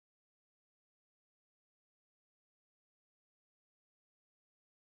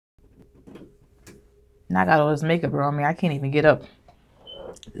And I got all this makeup on me. I can't even get up.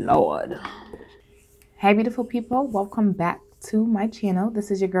 Lord. Hey, beautiful people. Welcome back to my channel.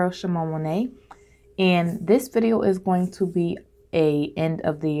 This is your girl, Shimon Monet. And this video is going to be a end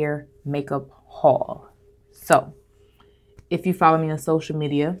of the year makeup haul. So, if you follow me on social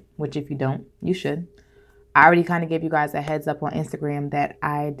media, which if you don't, you should. I already kind of gave you guys a heads up on Instagram that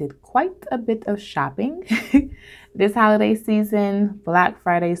I did quite a bit of shopping this holiday season, Black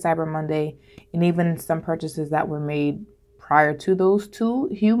Friday, Cyber Monday, and even some purchases that were made prior to those two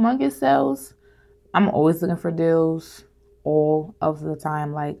humongous sales. I'm always looking for deals all of the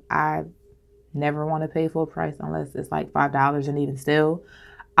time. Like, I never want to pay full price unless it's like $5, and even still,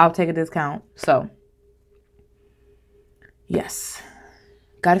 I'll take a discount. So, yes,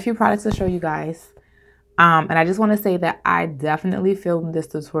 got a few products to show you guys. And I just want to say that I definitely filmed this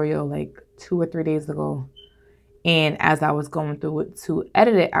tutorial like 2 or 3 days ago. And as I was going through it to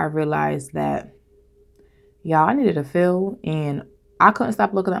edit it, I realized that, y'all, I needed a fill and I couldn't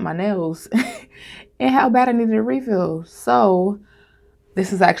stop looking at my nails and how bad I needed a refill. So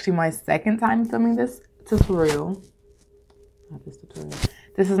this is actually my second time filming this tutorial.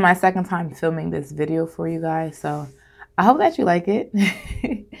 This is my second time filming this video for you guys. So I hope that you like it.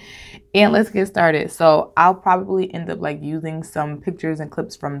 And let's get started. So I'll probably end up like using some pictures and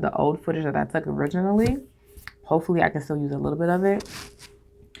clips from the old footage that I took originally. Hopefully I can still use a little bit of it,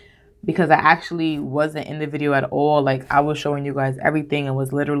 because I actually wasn't in the video at all. Like, I was showing you guys everything and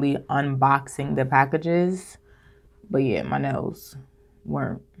was literally unboxing the packages. But yeah, my nails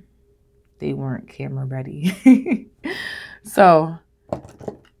weren't camera ready. So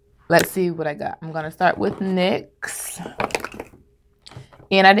let's see what I got. I'm gonna start with NYX.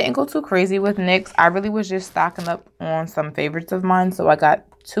 And I didn't go too crazy with NYX. I really was just stocking up on some favorites of mine. So I got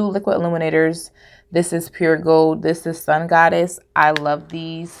 2 liquid illuminators. This is Pure Gold. This is Sun Goddess. I love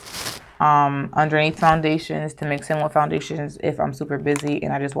these underneath foundations to mix in with foundations if I'm super busy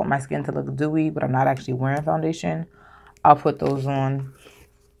and I just want my skin to look dewy, but I'm not actually wearing foundation. I'll put those on.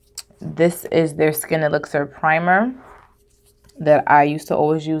 This is their Skin Elixir Primer that I used to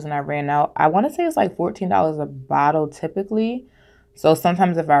always use and I ran out. I want to say it's like $14 a bottle typically. So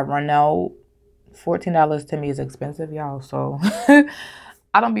sometimes if I run out, $14 to me is expensive, y'all. So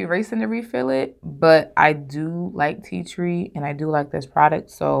I don't be racing to refill it, but I do like tea tree and I do like this product.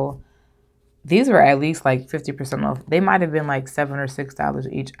 So these were at least like 50% off. They might have been like $7 or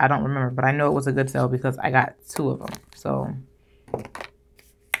 $6 each. I don't remember, but I know it was a good sale because I got 2 of them. So,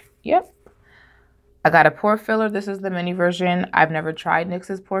 yep. I got a pore filler. This is the mini version. I've never tried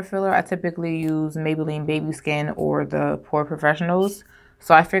NYX's pore filler. I typically use Maybelline Baby Skin or the Pore Professionals.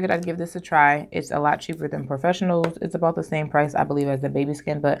 So I figured I'd give this a try. It's a lot cheaper than Professionals. It's about the same price, I believe, as the Baby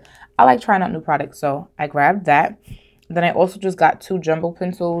Skin. But I like trying out new products, so I grabbed that. Then I also just got 2 jumbo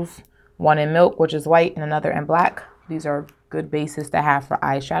pencils. One in milk, which is white, and another in black. These are good bases to have for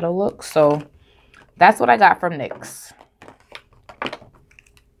eyeshadow looks. So that's what I got from NYX.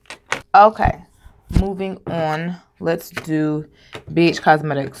 Okay. Moving on, let's do BH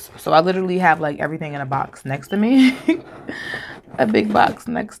Cosmetics. So I literally have like everything in a box next to me. A big box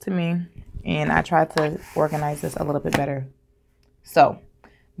next to me. And I tried to organize this a little bit better. So,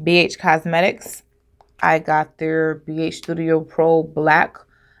 BH Cosmetics. I got their BH Studio Pro Black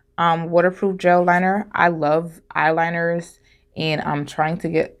waterproof gel liner. I love eyeliners. And I'm trying to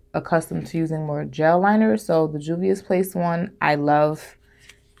get accustomed to using more gel liners. So the Juvia's Place one, I love.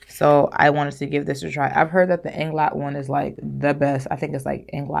 So I wanted to give this a try. I've heard that the Anglowla one is like the best. I think it's like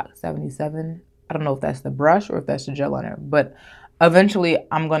Anglowla 77. I don't know if that's the brush or if that's the gel liner. But eventually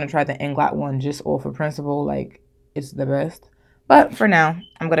I'm going to try the Anglowla one just off of principle. Like, it's the best. But for now,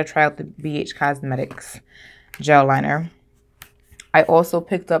 I'm going to try out the BH Cosmetics gel liner. I also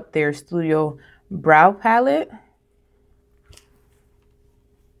picked up their Studio Brow Palette.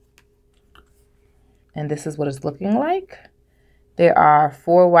 And this is what it's looking like. There are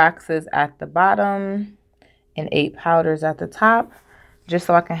 4 waxes at the bottom and 8 powders at the top, just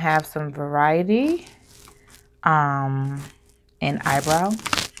so I can have some variety in eyebrow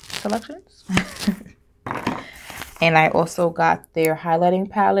selections. And I also got their highlighting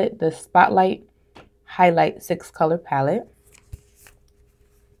palette, the Spotlight Highlight 6 color palette,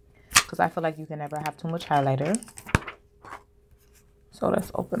 because I feel like you can never have too much highlighter. So let's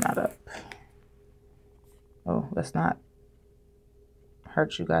open that up. Oh, let's not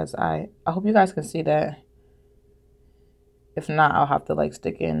hurt you guys' eye. I hope you guys can see that. If not, I'll have to like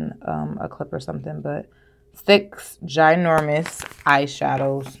stick in a clip or something. But 6 ginormous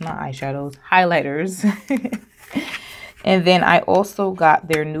eyeshadows, not eyeshadows, highlighters. And then I also got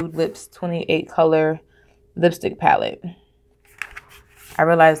their Nude Lips 28 color lipstick palette. I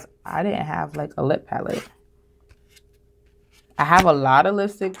realized I didn't have like a lip palette. I have a lot of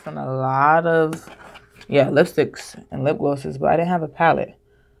lipsticks and a lot of, yeah, lipsticks and lip glosses, but I didn't have a palette.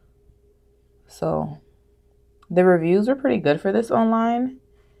 So the reviews were pretty good for this online.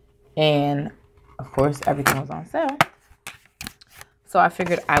 And of course, everything was on sale. So I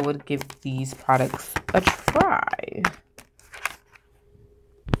figured I would give these products a try.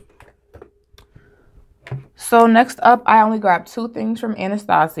 So next up, I only grabbed 2 things from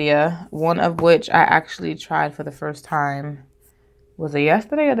Anastasia, one of which I actually tried for the first time. Was it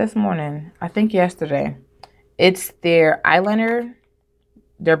yesterday or this morning? I think yesterday. It's their eyeliner,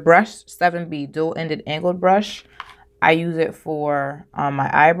 their brush 7B dual-ended angled brush. I use it for my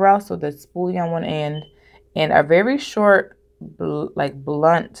eyebrow, so the spoolie on one end, and a very short, like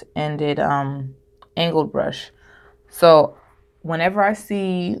blunt-ended angled brush. So whenever I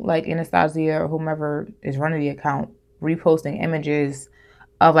see like Anastasia or whomever is running the account reposting images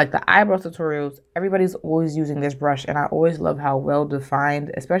of like the eyebrow tutorials, everybody's always using this brush, and I always love how well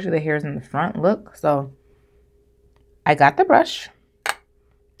defined, especially the hairs in the front, look. So I got the brush,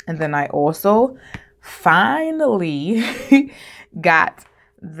 and then I also finally got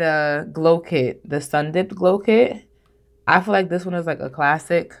the glow kit, the sun dipped glow kit. I feel like this one is like a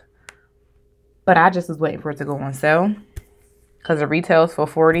classic, but I just was waiting for it to go on sale because it retails for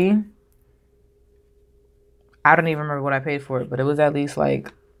 $40. I don't even remember what I paid for it, but it was at least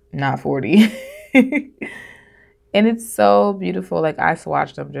like not $40. And it's so beautiful. Like I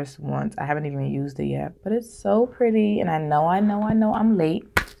swatched them just once. I haven't even used it yet, but it's so pretty. And I know I'm late,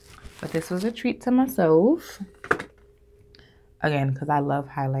 but this was a treat to myself. Again, because I love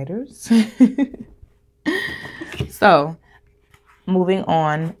highlighters. So moving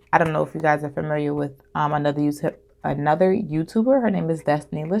on, I don't know if you guys are familiar with another YouTuber. Her name is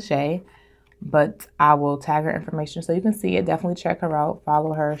Destiny Lashae. But I will tag her information so you can see it. Definitely check her out.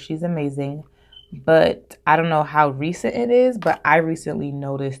 Follow her. She's amazing. But I don't know how recent it is, but I recently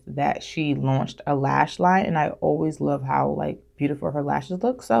noticed that she launched a lash line, and I always love how like beautiful her lashes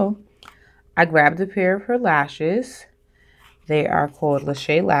look. So I grabbed a pair of her lashes. They are called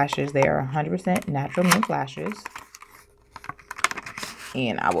Lashae Lashes. They are 100% natural mink lashes.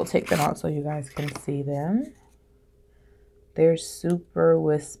 And I will take them out so you guys can see them. They're super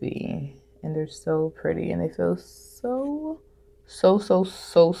wispy. And they're so pretty, and they feel so soft.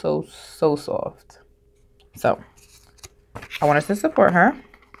 So I wanted to support her,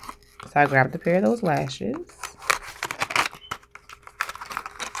 so I grabbed a pair of those lashes.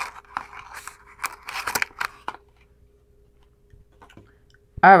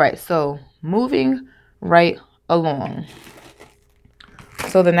 All right, so moving right along.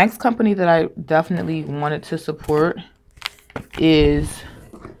 So the next company that I definitely wanted to support is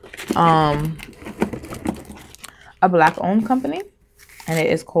a Black-owned company, and it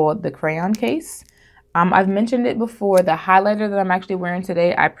is called the Crayon Case. I've mentioned it before. The highlighter that I'm actually wearing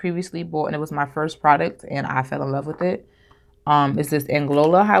today, I previously bought, and it was my first product, and I fell in love with it. It's this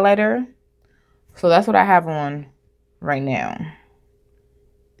Anglowla Highlighter. So that's what I have on right now.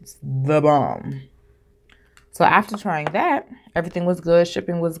 It's the bomb. So after trying that, everything was good.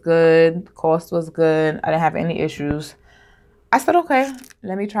 Shipping was good. Cost was good. I didn't have any issues. I said, okay,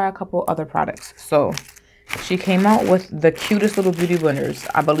 let me try a couple other products. So she came out with the cutest little beauty blenders.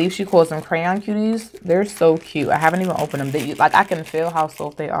 I believe she calls them Crayon Cuties. They're so cute. I haven't even opened them. Like I can feel how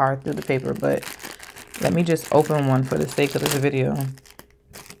soft they are through the paper, but let me just open one for the sake of this video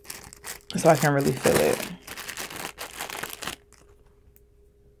so I can really feel it.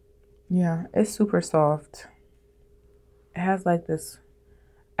 Yeah, it's super soft. It has like this,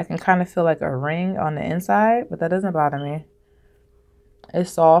 I can kind of feel like a ring on the inside, but that doesn't bother me.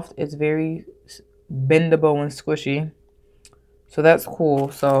 It's soft. It's very bendable and squishy. So that's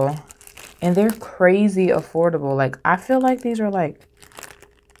cool. So, and they're crazy affordable. Like, I feel like these are like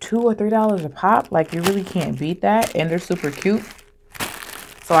 $2 or $3 a pop. Like, you really can't beat that. And they're super cute.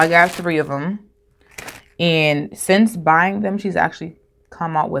 So I got 3 of them. And since buying them, she's actually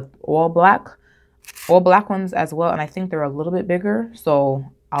come out with all black ones as well. And I think they're a little bit bigger. So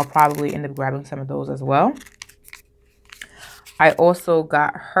I'll probably end up grabbing some of those as well. I also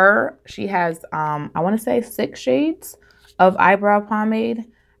got her, she has, I want to say 6 shades of eyebrow pomade.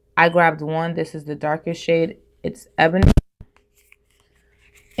 I grabbed one. This is the darkest shade. It's Ebony.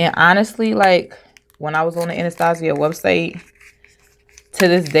 And honestly, like, when I was on the Anastasia website, to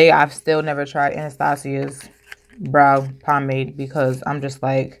this day, I've still never tried Anastasia's brow pomade because I'm just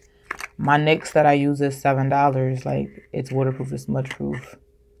like, my NYX that I use is $7. Like, it's waterproof, it's smudge proof.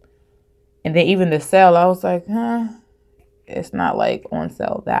 And then even the sale, I was like, huh, it's not like on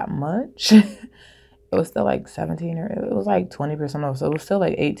sale that much. it was still like 17 or it was like 20% off. So it was still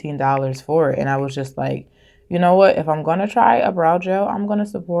like $18 for it. And I was just like, you know what? If I'm going to try a brow gel, I'm going to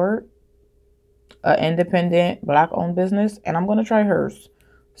support an independent Black owned business and I'm going to try hers.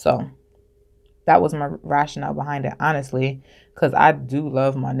 So that was my rationale behind it, honestly, because I do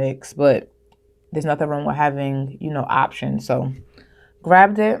love my NYX, but there's nothing wrong with having, you know, options. So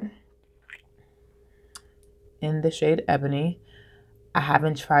grabbed it in the shade Ebony. I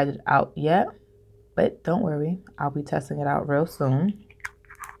haven't tried it out yet, but don't worry, I'll be testing it out real soon.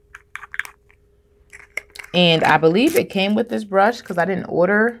 And I believe it came with this brush because I didn't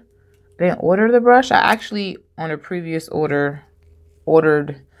order the brush. I actually, on a previous order,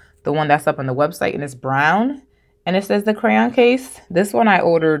 ordered the one that's up on the website, and it's brown. And it says the Crayon Case. This one I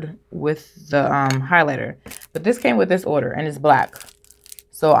ordered with the highlighter. But this came with this order, and it's black.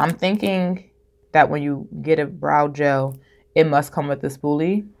 So I'm thinking that when you get a brow gel, it must come with the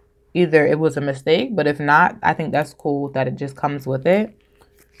spoolie. Either it was a mistake, but if not, I think that's cool that it just comes with it.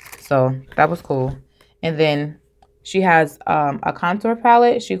 So that was cool. And then she has a contour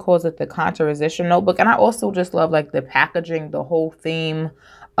palette. She calls it the Contourisition Notebook. And I also just love like the packaging, the whole theme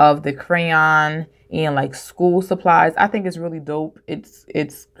of the crayon and like school supplies. I think it's really dope.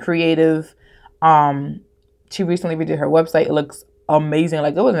 It's creative. She recently redid her website. It looks amazing.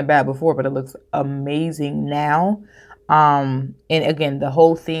 Like it wasn't bad before, but it looks amazing now. And again, the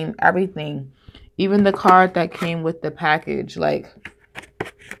whole theme, everything, even the card that came with the package, like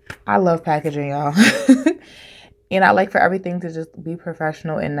I love packaging, y'all. And I like for everything to just be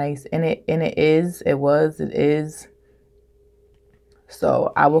professional and nice. And it is.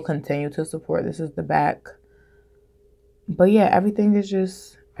 So I will continue to support. This is the back. But yeah, everything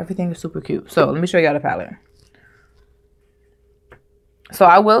is super cute. So let me show y'all the palette. So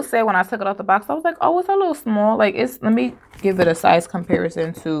I will say when I took it off the box, I was like, oh, it's a little small. Like let me give it a size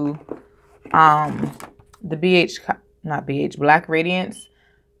comparison to the Black Radiance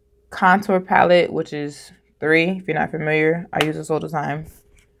contour palette, which is 3. If you're not familiar, I use this all the time.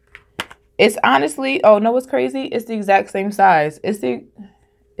 It's honestly, oh no, what's crazy? It's the exact same size. Is it?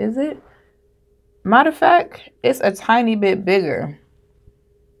 Matter of fact, it's a tiny bit bigger.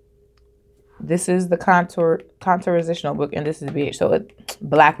 This is the Contourisition Notebook, and this is BH. So it's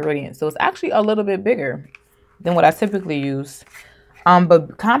Black Radiance. So it's actually a little bit bigger than what I typically use.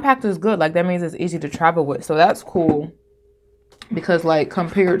 But compact is good. Like that means it's easy to travel with. So that's cool. Because like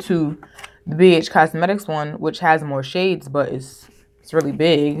compared to the NYX Cosmetics one, which has more shades, but it's really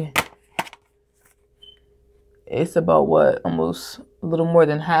big. It's about what, almost a little more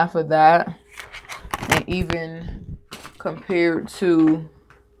than half of that. And even compared to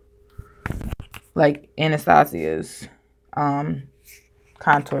like Anastasia's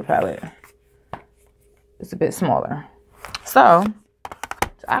contour palette, it's a bit smaller. So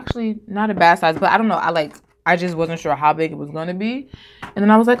it's actually not a bad size, but I don't know. I just wasn't sure how big it was going to be. And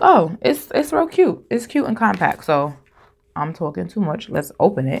then I was like, oh, it's real cute. It's cute and compact. So I'm talking too much. Let's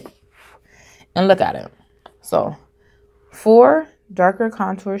open it and look at it. So 4 darker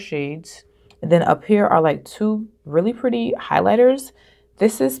contour shades. And then up here are like 2 really pretty highlighters.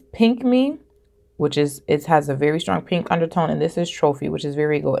 This is Pink Me, which is, it has a very strong pink undertone. And this is Trophy, which is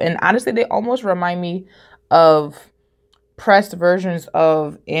very good. And honestly, they almost remind me of pressed versions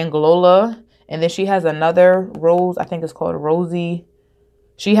of Anglowla. And then she has another rose, I think it's called Rosy.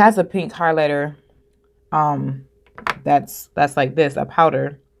 She has a pink highlighter that's like this, a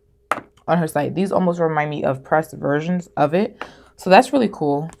powder on her site. These almost remind me of pressed versions of it. So that's really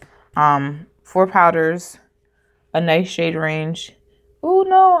cool. 4 powders, a nice shade range. Oh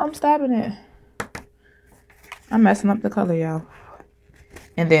no, I'm stabbing it. I'm messing up the color, y'all.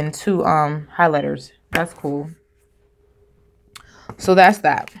 And then 2 highlighters. That's cool. So that's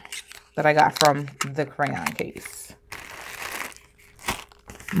that I got from the Crayon Case.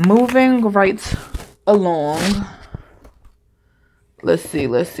 Moving right along. Let's see.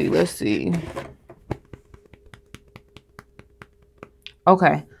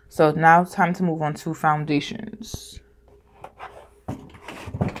 Okay, so now it's time to move on to foundations.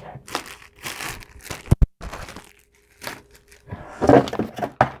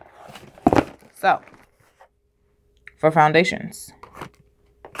 So, for foundations,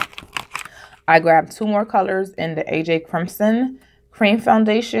 I grabbed 2 more colors in the AJ Crimson Cream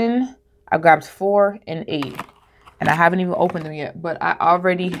Foundation. I grabbed 4 and 8. And I haven't even opened them yet. But I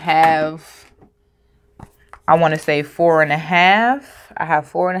already have, I want to say 4.5. I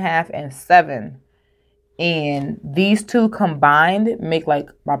have 4.5 and 7. And these 2 combined make like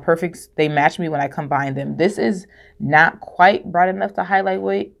my perfect, they match me when I combine them. This is not quite bright enough to highlight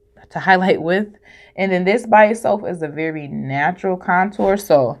to highlight with. And then this by itself is a very natural contour.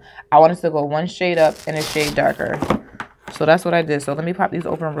 So I wanted to go one shade up and a shade darker. So that's what I did. So let me pop these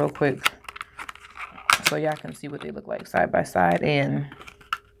open real quick so y'all can see what they look like side by side. And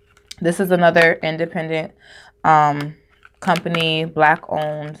this is another independent company, black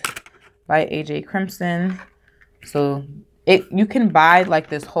owned, by AJ Crimson. So you can buy like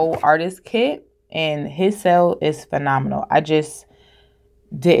this whole artist kit, and his sale is phenomenal. I just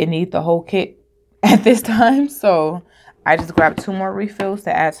didn't need the whole kit at this time, so I just grabbed 2 more refills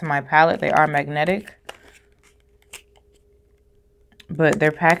to add to my palette. They are magnetic, but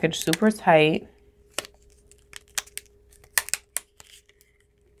they're packaged super tight.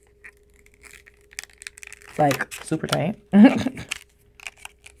 Like super tight. There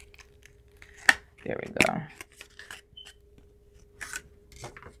we go.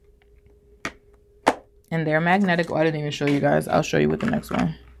 And they're magnetic. Oh, I didn't even show you guys. I'll show you with the next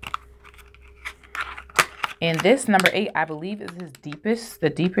one. And this number 8, I believe, is his deepest, the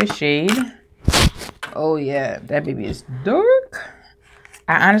deepest shade. Oh yeah, that baby is dark.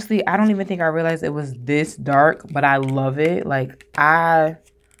 I don't even think I realized it was this dark, but I love it. Like y'all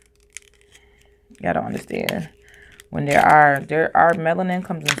don't understand. When there are melanin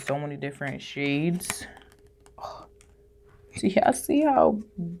comes in so many different shades. Oh, y'all see how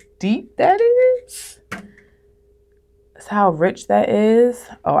deep that is? That's how rich that is.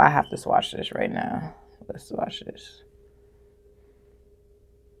 Oh, I have to swatch this right now. Let's swatch this.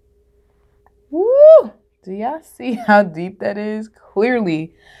 Woo! Do y'all see how deep that is?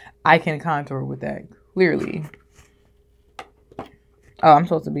 Clearly, I can contour with that. Clearly. Oh, I'm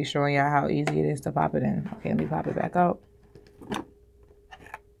supposed to be showing y'all how easy it is to pop it in. Okay, let me pop it back out.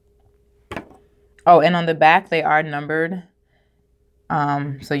 Oh, and on the back, they are numbered.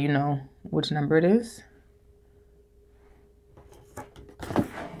 So you know which number it is.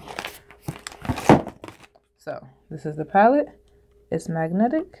 So this is the palette. It's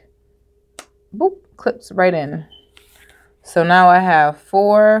magnetic. Boop, clips right in. So now I have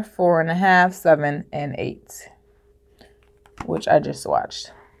 4, 4.5, 7, and 8, which I just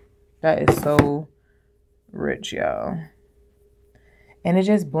swatched. That is so rich, y'all. And it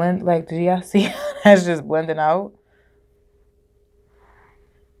just blends, like, do y'all see that's just blending out?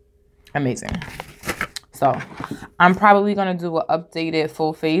 Amazing. So I'm probably going to do an updated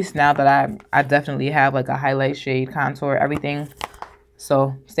full face now that I definitely have like a highlight shade, contour, everything.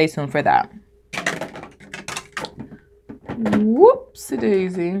 So stay tuned for that. Whoopsie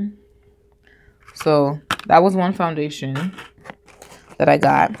daisy. So that was one foundation that I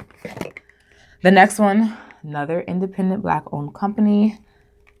got. The next one, another independent black owned company,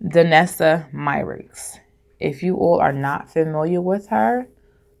 Anastasia Myrick's. If you all are not familiar with her,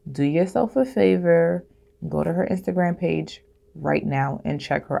 do yourself a favor, go to her Instagram page right now and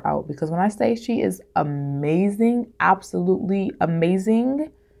check her out, because when I say she is amazing, absolutely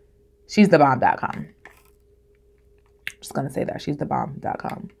amazing, she's the bomb.com. Just gonna say that she's the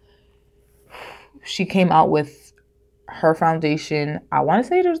bomb.com. She came out with her foundation. I want to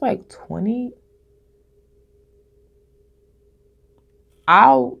say there's like 20.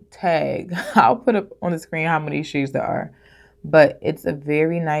 I'll put up on the screen how many shades there are, but it's a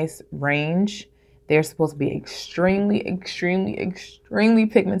very nice range. They're supposed to be extremely, extremely, extremely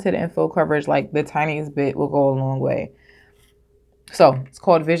pigmented and full coverage. Like the tiniest bit will go a long way. So it's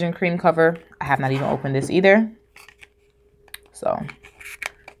called Vision Cream Cover. I have not even opened this either. So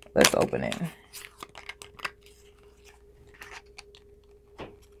let's open it.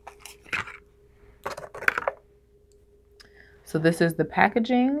 So this is the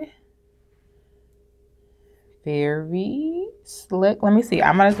packaging. Very slick. Let me see.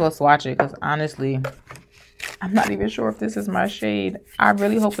 I might as well swatch it because honestly, I'm not even sure if this is my shade. I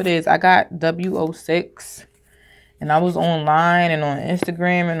really hope it is. I got W06 and I was online and on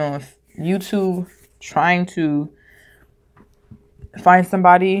Instagram and on YouTube trying to find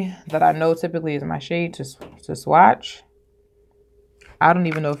somebody that I know typically is my shade to swatch. I don't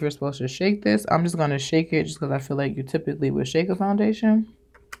even know if you're supposed to shake this. I'm just going to shake it just because I feel like you typically would shake a foundation.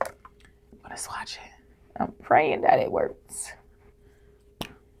 I'm going to swatch it. I'm praying that it works.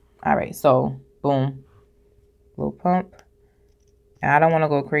 All right, so boom. Little pump. And I don't want to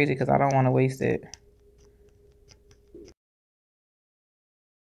go crazy because I don't want to waste it.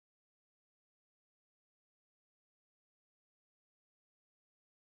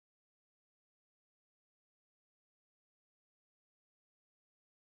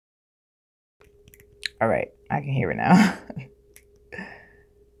 All right, I can hear it now.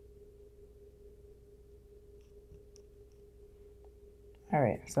 All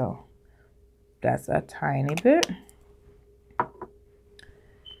right, so that's a tiny bit.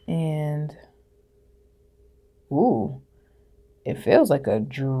 And, ooh, it feels like a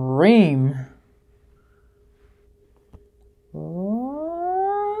dream.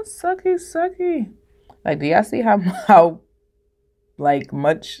 Oh, sucky, sucky. Like, do y'all see how like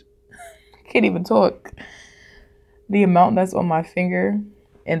much, I can't even talk. The amount that's on my finger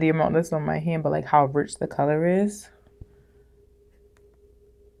and the amount that's on my hand, but like how rich the color is.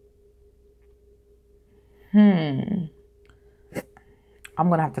 I'm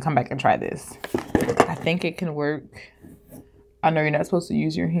gonna have to come back and try this. I think it can work. I know you're not supposed to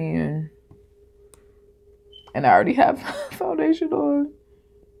use your hand. And I already have foundation on.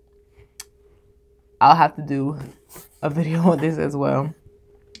 I'll have to do a video on this as well.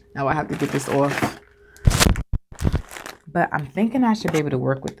 Now I have to get this off. But I'm thinking I should be able to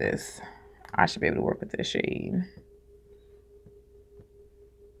work with this. I should be able to work with this shade.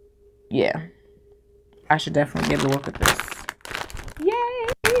 Yeah. I should definitely be able to work with this. Yay!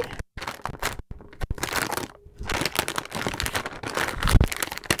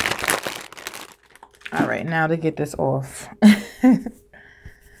 All right, now to get this off.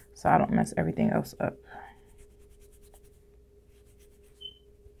 So I don't mess everything else up.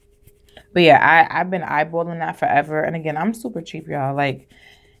 But yeah, I've been eyeballing that forever. And again, I'm super cheap, y'all. Like,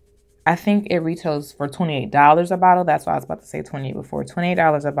 I think it retails for $28 a bottle. That's why I was about to say 28 before.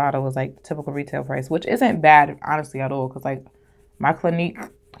 $28 a bottle was like the typical retail price, which isn't bad, honestly, at all. Because like my Clinique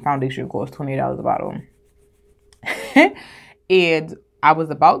foundation costs $28 a bottle. And I was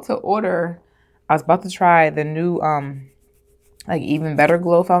about to try the new like Even Better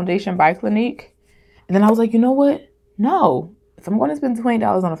Glow foundation by Clinique. And then I was like, you know what? No. If I'm going to spend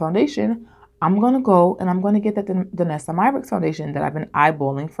 $20 on a foundation, I'm going to go and I'm going to get that the Nessa iBrow foundation that I've been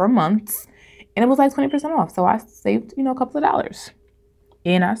eyeballing for months. And it was like 20% off. So I saved, you know, a couple of dollars.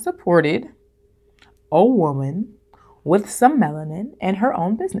 And I supported a woman with some melanin and her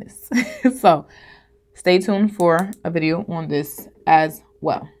own business. So stay tuned for a video on this as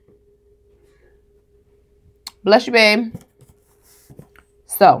well. Bless you, babe.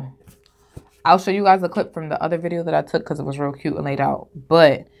 So I'll show you guys a clip from the other video that I took because it was real cute and laid out.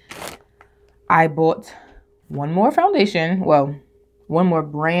 But I bought one more foundation. Well, one more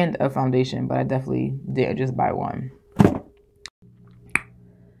brand of foundation, but I definitely didn't just buy one.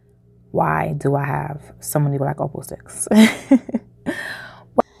 Why do I have so many black opal sticks?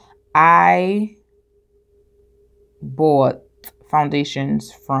 I bought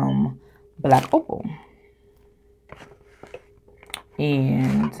foundations from Black Opal.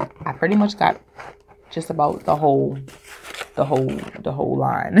 And I pretty much got just about the whole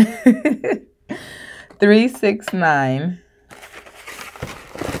line. 3, 6, 9,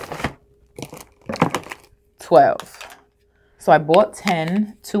 12. So I bought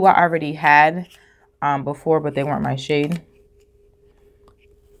 10. 2 I already had before, but they weren't my shade.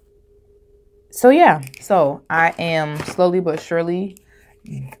 So yeah, so I am slowly but surely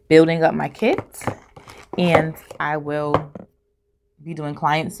building up my kit, and I will be doing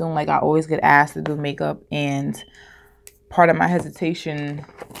clients soon. Like, I always get asked to do makeup, and part of my hesitation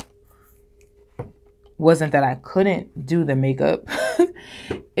wasn't that I couldn't do the makeup.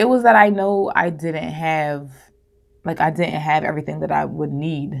 It was that I know I didn't have everything that I would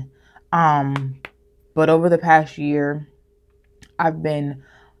need. But over the past year, I've been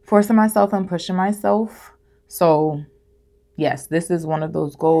forcing myself and pushing myself. So yes, this is one of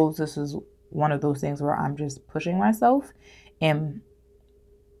those goals. This is one of those things where I'm just pushing myself and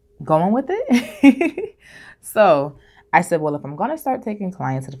going with it. So I said, well, if I'm going to start taking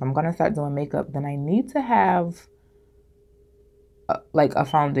clients and if I'm going to start doing makeup, then I need to have like a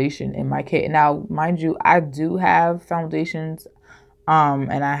foundation in my kit. Now, mind you, I do have foundations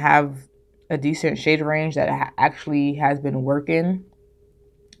and I have a decent shade range that actually has been working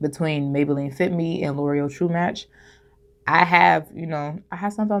between Maybelline Fit Me and L'Oreal True Match. I have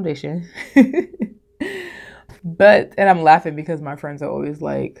some foundation. And I'm laughing because my friends are always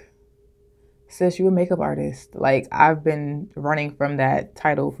like, sis, you a makeup artist. Like, I've been running from that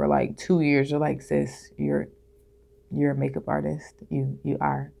title for like 2 years. They're like, sis, you're a makeup artist. You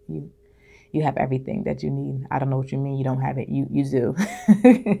have everything that you need. I don't know what you mean you don't have it. You do.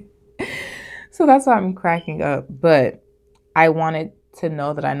 So that's why I'm cracking up. But I wanted to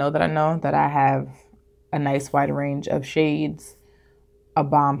know that I have a nice wide range of shades, a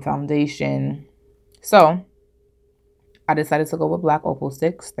bomb foundation. So I decided to go with Black Opal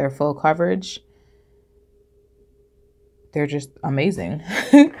sticks. They're full coverage. They're just amazing.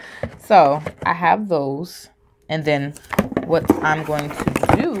 So I have those. And then what I'm going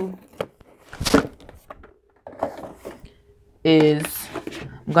to do is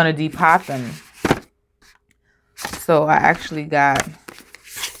I'm going to depot them. So I actually got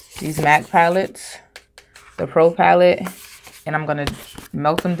these MAC palettes, the Pro palette, and I'm going to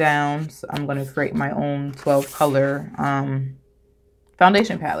melt them down. So I'm going to create my own 12 color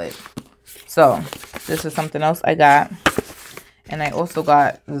foundation palette. So this is something else I got. And I also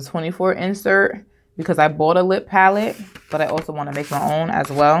got the 24 insert because I bought a lip palette, but I also want to make my own as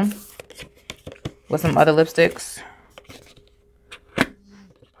well with some other lipsticks.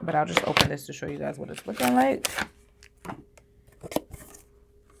 But I'll just open this to show you guys what it's looking like.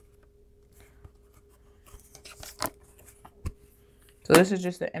 So this is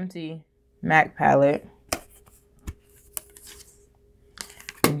just the empty MAC palette.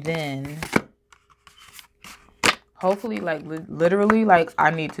 And then hopefully, like literally, like I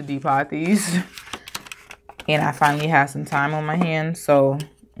need to depot these. And I finally have some time on my hands. So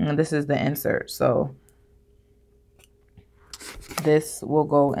this is the insert. So this will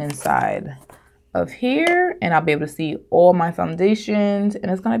go inside of here. And I'll be able to see all my foundations. And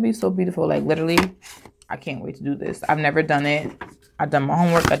it's going to be so beautiful. Like literally, I can't wait to do this. I've never done it. I've done my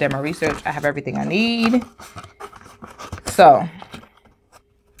homework. I did my research. I have everything I need. So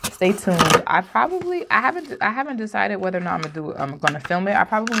stay tuned. I haven't decided whether or not I'm gonna film it. I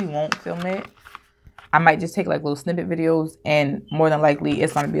probably won't film it. I might just take like little snippet videos, and more than likely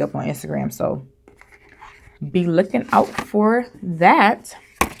it's gonna be up on Instagram. So be looking out for that.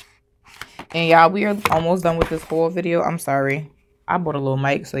 And y'all, we are almost done with this whole video. I'm sorry. I bought a little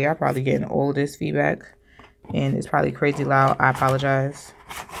mic, so y'all probably getting all of this feedback. And it's probably crazy loud. I apologize.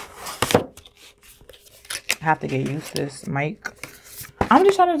 I have to get used to this mic. I'm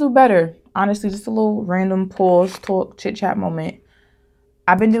just trying to do better. Honestly, just a little random pause, talk, chit chat moment.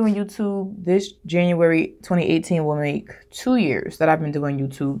 I've been doing YouTube. This January 2018 will make 2 years that I've been doing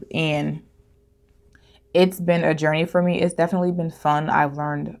YouTube. And it's been a journey for me. It's definitely been fun. I've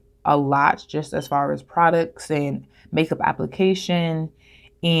learned a lot just as far as products and makeup application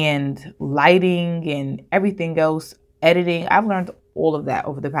and lighting and everything else, editing. I've learned all of that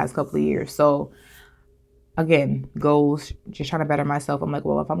over the past couple of years. So again, goals, just trying to better myself. I'm like,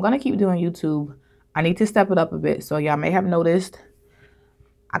 well, if I'm going to keep doing YouTube, I need to step it up a bit. So y'all may have noticed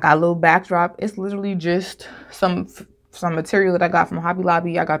I got a little backdrop. It's literally just some material that I got from Hobby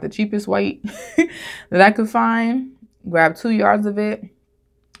Lobby. I got the cheapest white that I could find. Grabbed 2 yards of it.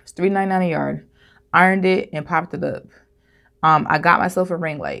 It's $3.99 a yard. Ironed it and popped it up. I got myself a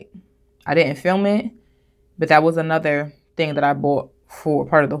ring light. I didn't film it, but that was another thing that I bought for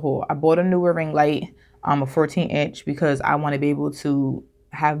part of the haul. I bought a newer ring light, a 14-inch, because I want to be able to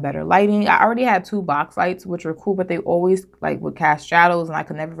have better lighting. I already had 2 box lights, which were cool, but they always like would cast shadows, and I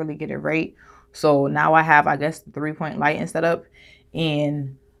could never really get it right. So now I have, I guess, the 3-point lighting set up,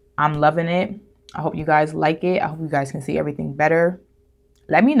 and I'm loving it. I hope you guys like it. I hope you guys can see everything better.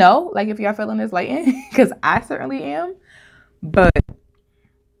 Let me know, like, if y'all feeling this lighting, because I certainly am. But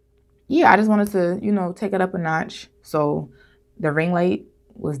yeah, I just wanted to, you know, take it up a notch. So the ring light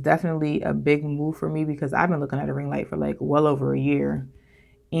was definitely a big move for me because I've been looking at a ring light for like well over a year.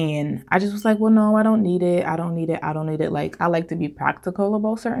 And I just was like, well, no, I don't need it. I don't need it. I don't need it. Like, I like to be practical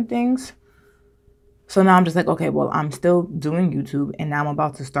about certain things. So now I'm just like, okay, well, I'm still doing YouTube and now I'm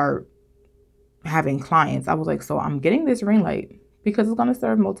about to start having clients. I was like, so I'm getting this ring light because it's going to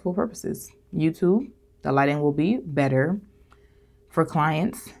serve multiple purposes. YouTube, the lighting will be better. For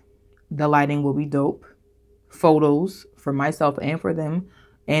clients, the lighting will be dope. Photos for myself and for them,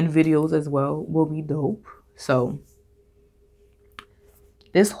 and videos as well, will be dope. So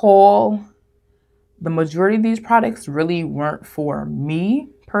this haul, the majority of these products really weren't for me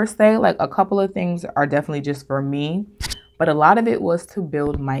per se. Like, a couple of things are definitely just for me, but a lot of it was to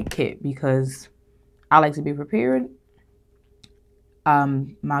build my kit because I like to be prepared. My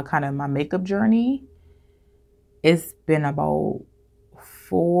makeup journey, it's been about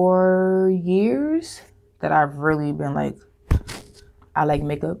 4 years that I've really been like, I like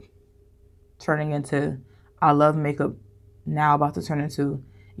makeup, turning into I love makeup, now about to turn into,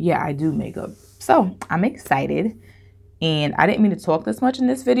 yeah, I do makeup. So I'm excited. And I didn't mean to talk this much in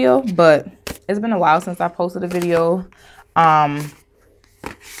this video, but it's been a while since I posted a video. I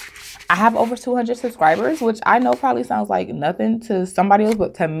have over 200 subscribers, which I know probably sounds like nothing to somebody else,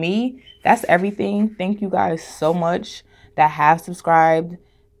 but to me, that's everything. Thank you guys so much that have subscribed.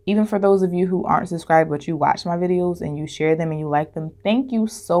 Even for those of you who aren't subscribed, but you watch my videos and you share them and you like them, thank you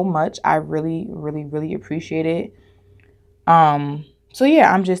so much. I really, really, really appreciate it. So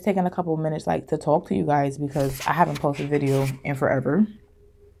yeah, I'm just taking a couple of minutes like to talk to you guys because I haven't posted a video in forever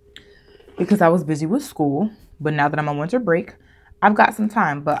because I was busy with school. But now that I'm on winter break, I've got some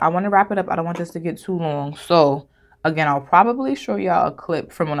time, but I want to wrap it up. I don't want this to get too long. So again, I'll probably show y'all a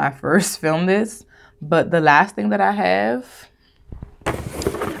clip from when I first filmed this. But the last thing that I have,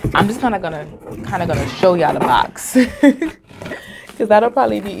 I'm just kind of gonna show y'all the box because that'll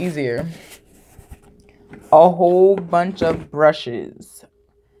probably be easier. A whole bunch of brushes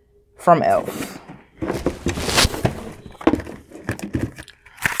from e.l.f.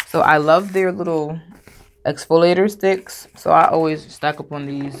 So I love their little exfoliator sticks, so I always stack up on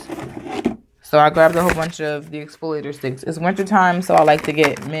these. So I grabbed a whole bunch of the exfoliator sticks. It's winter time, so I like to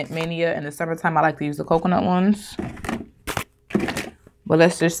get Mint Mania. In the summertime, I like to use the coconut ones. But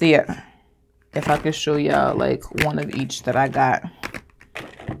let's just see it. If I could show y'all like one of each that I got.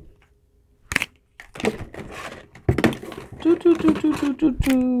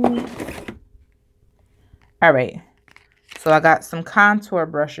 All right. So I got some contour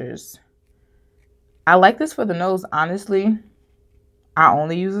brushes. I like this for the nose, honestly. I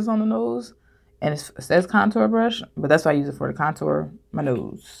only use this on the nose. And it says contour brush, but that's why I use it for the contour my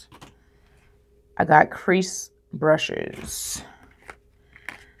nose. I got crease brushes.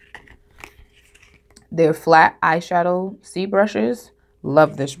 They're flat eyeshadow C brushes.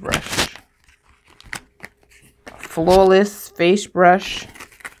 Love this brush. Flawless face brush.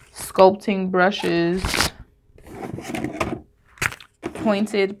 Sculpting brushes.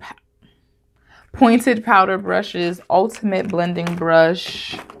 Pointed powder brushes. Ultimate blending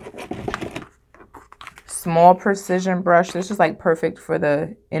brush. Small precision brush. This is like perfect for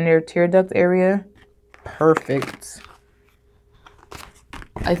the inner tear duct area. Perfect.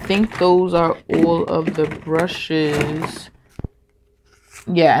 I think those are all of the brushes.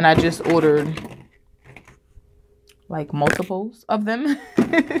 Yeah, and I just ordered like multiples of them.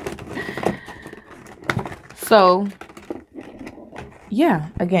 So, yeah,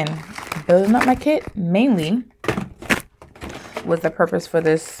 again, building up my kit mainly was the purpose for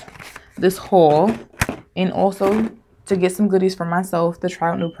this haul, and also to get some goodies for myself to try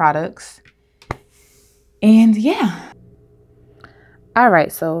out new products. And yeah.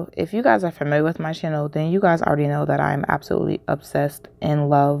 Alright, so if you guys are familiar with my channel, then you guys already know that I'm absolutely obsessed in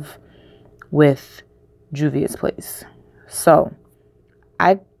love with Juvia's Place. So,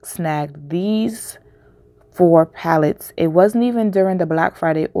 I snagged these 4 palettes. It wasn't even during the Black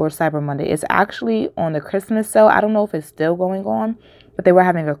Friday or Cyber Monday. It's actually on the Christmas sale. I don't know if it's still going on, but they were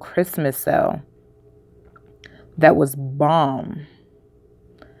having a Christmas sale that was bomb.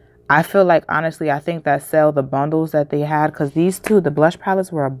 I feel like, honestly, I think that sale, the bundles that they had, because these two, the blush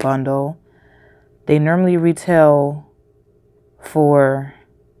palettes were a bundle. They normally retail for,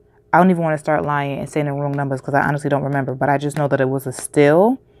 I don't even want to start lying and saying the wrong numbers because I honestly don't remember, but I just know that it was a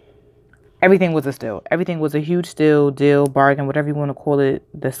steal. Everything was a steal. Everything was a huge steal, deal, bargain, whatever you want to call it.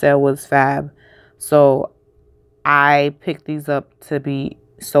 The sale was fab. So I picked these up to be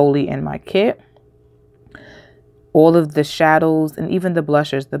solely in my kit. All of the shadows and even the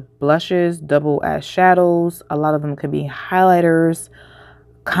blushes. The blushes double as shadows. A lot of them can be highlighters,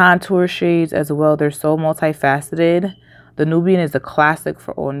 contour shades as well. They're so multifaceted. The Nubian is a classic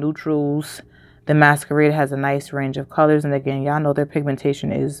for all neutrals. The Masquerade has a nice range of colors. And again, y'all know their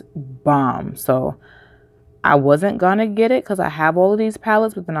pigmentation is bomb. So I wasn't gonna get it because I have all of these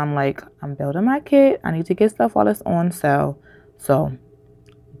palettes. But then I'm like, I'm building my kit. I need to get stuff while it's on sale. So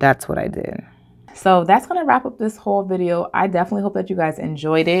that's what I did. So that's going to wrap up this whole video. I definitely hope that you guys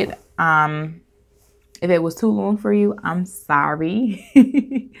enjoyed it. If it was too long for you, I'm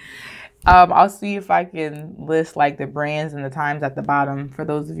sorry. I'll see if I can list like the brands and the times at the bottom for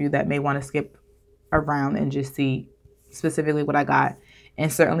those of you that may want to skip around and just see specifically what I got.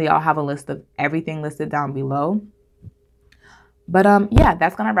 And certainly I'll have a list of everything listed down below. But yeah,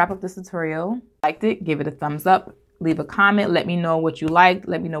 that's going to wrap up this tutorial. Liked it, give it a thumbs up. Leave a comment. Let me know what you liked.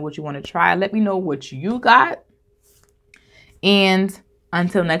 Let me know what you want to try. Let me know what you got. And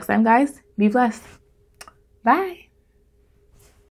until next time, guys, be blessed. Bye.